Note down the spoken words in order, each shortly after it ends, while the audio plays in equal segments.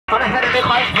head of me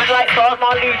might spin like stars,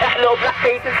 now leave that little black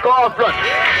face and scars, blood.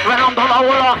 When I'm done, I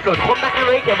will laugh, blood. Come back and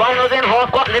rate it, rhinos in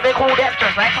horse, got lyrical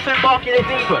dexterous, like nothing bark you this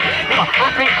evening. I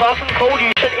think class and cold,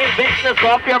 you should invent this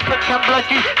graph, your prick and blood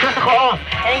juice, just a cut off.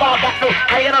 Ain't got that though,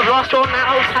 I ain't gonna blast your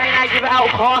now, time I give it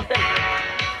out, cast and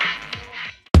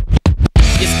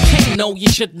know you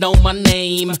should know my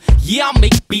name. Yeah, I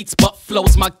make beats but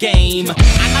flows my game. And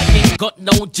I ain't got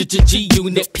no G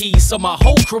unit piece, so my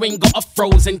whole crew ain't got a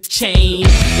frozen chain.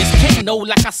 It's Kano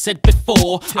like I said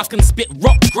before. I can spit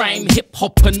rock, grime, hip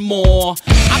hop and more.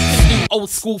 I can do old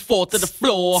school fall to the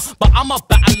floor, but I'm a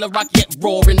battler, I get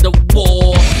raw in the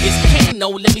war. It's Kano,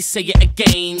 let me say it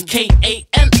again.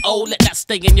 K-A-N-O, let that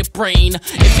stay in your brain.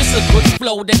 If it's a good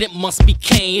flow, then it must be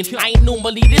Kane. I ain't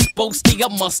normally this boasty, I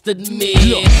must admit.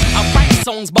 I write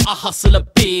songs but I hustle a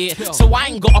bit, so I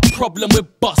ain't got a problem with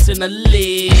busting a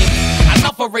lid. And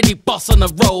I've already bust on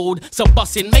the road, so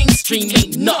busting mainstream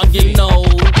ain't nothing you know.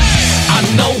 I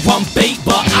know I'm bait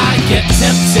but I get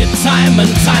tempted time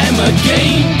and time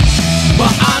again.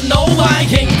 But I know I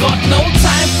ain't got no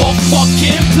time for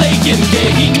fucking playing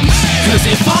games. Cause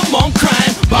if I'm on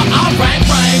crime but I write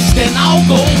rhymes, then I'll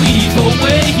go either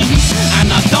way.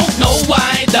 And I don't know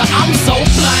why that I'm so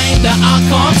blind that I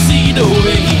can't see the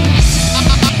way.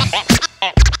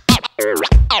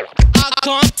 I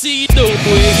can't see the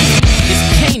way.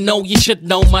 It's Kano, you should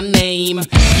know my name.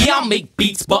 Yeah, I make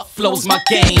beats but flows my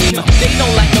game. They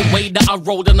don't like the way that I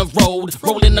roll on the road.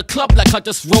 Roll in the club like I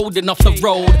just rolled in off the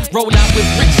road. Roll out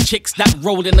with rich chicks that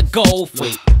roll in the gold.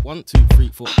 Wait, 1, 2, 3,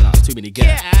 4, nah, too many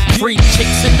gas. 3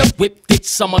 chicks in the whip, ditch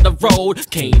some on the road.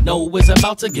 Kano is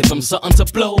about to give them something to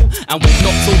blow. And we're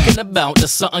not talking about the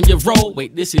something you roll.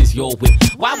 Wait, this is your whip.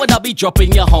 Why would I be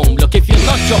dropping your home? Look, if you're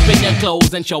not dropping your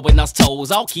clothes and showing us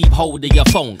toes, I'll keep holding your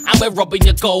phone. And we're robbing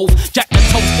your gold. Jack the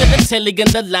toaster, the telly and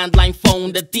the landline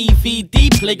phone, the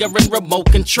DVD player and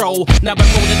remote control. Now we're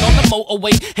rolling on the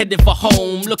motorway, headed for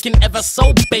home. Looking ever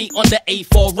so bait on the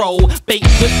A4 Bait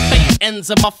with bait ends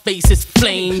and my face is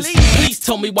flames. Please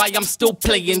tell me why I'm still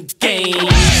playing games.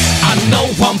 I know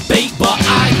I'm bait but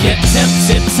I get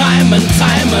tempted time and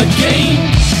time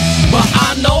again. But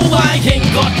I know I ain't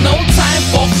got no time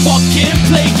for fucking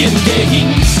playing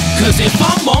games. Cause if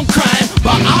I'm on crime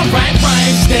but I write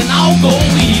rhymes, then I'll go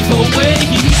either way.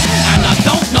 And I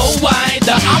don't know why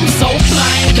that I'm so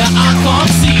blind that I can't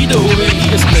see the way.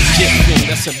 It's legit thing,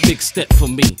 that's a big step for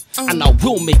me. And I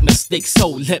will make mistakes, so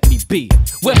let me be.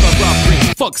 Whether I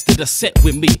bring fucks to the set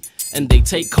with me and they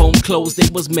take home clothes they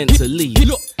was meant to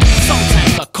leave.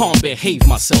 Sometimes I can't behave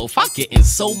myself. I get in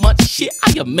so much shit,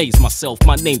 I amaze myself.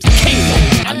 My name's Kano,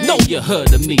 I know you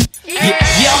heard of me. Yeah,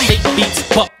 I make beats,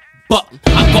 but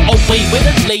I got away with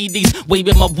the ladies, way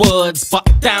with my words. But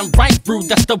downright rude,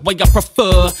 that's the way I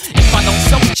prefer. If I don't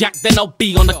sell jack, then I'll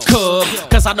be on the curb.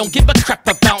 Cause I don't give a crap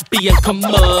about being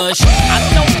commercial. I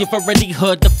know you've already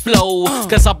heard the flow,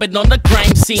 cause I've been on the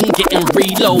grime scene getting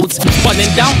reloads.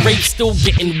 Running down rates, still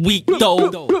getting weak though.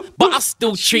 But I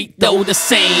still treat though the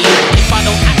same. If I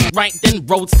don't act right, then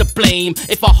roads to blame.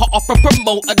 If I hot up a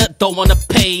promoter that don't wanna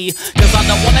pay, cause I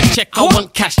don't wanna check, I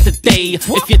want cash today.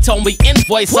 If you told me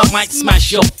invoice, I might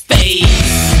smash your face.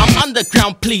 I'm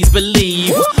underground, please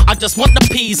believe. I just want the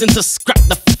peas and to scrap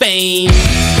the fame.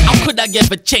 How could I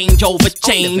ever change over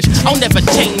change? I'll never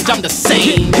change, I'm the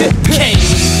same King.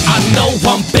 I know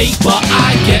I'm bait but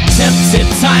I get tempted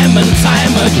time and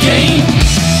time again.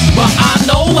 But I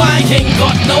know I ain't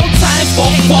got no time for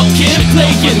fucking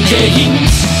playing games.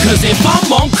 Cause if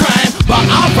I'm on crime but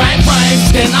I write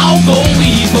rhymes, then I'll go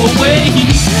either way.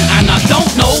 And I don't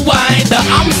know why that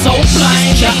I'm so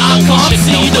blind that I can't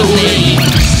see the way.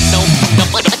 No,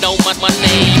 my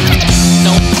name.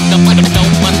 No,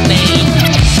 my name.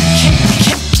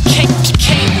 Can't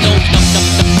no, my name.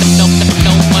 No,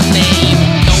 my name.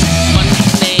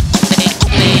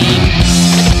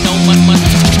 No, my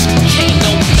can't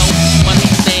no, my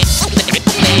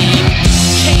name.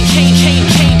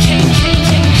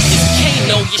 Can't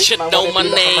no, you should know my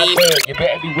name. You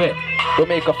better be wet, don't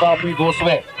make a foul move or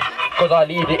sweat. Cause I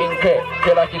leave it in clear,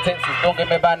 feel like utensils. Don't get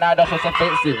me bad now, that's what's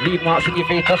offensive. Leave marks in your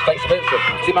face just like Spencer.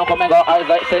 See man come and got eyes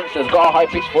like sensors. Got a high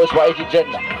pitched voice, what is your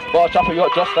gender? Got a chopper yacht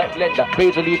just like Blender.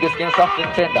 Razor leave the skin soft and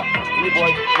tender. You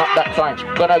boy, not that time.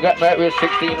 Gonna get met with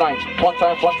 16 lines. One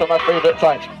time, my favourite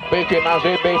time. Breaking man's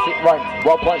very basic rhymes.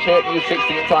 One punch hit you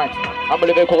 16 times. I'm a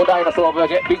lyrical dinosaur, but I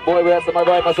get big boy where some of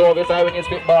my rhyme myself. It's how when you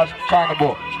spit bars, China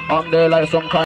boy. I'm there like some kind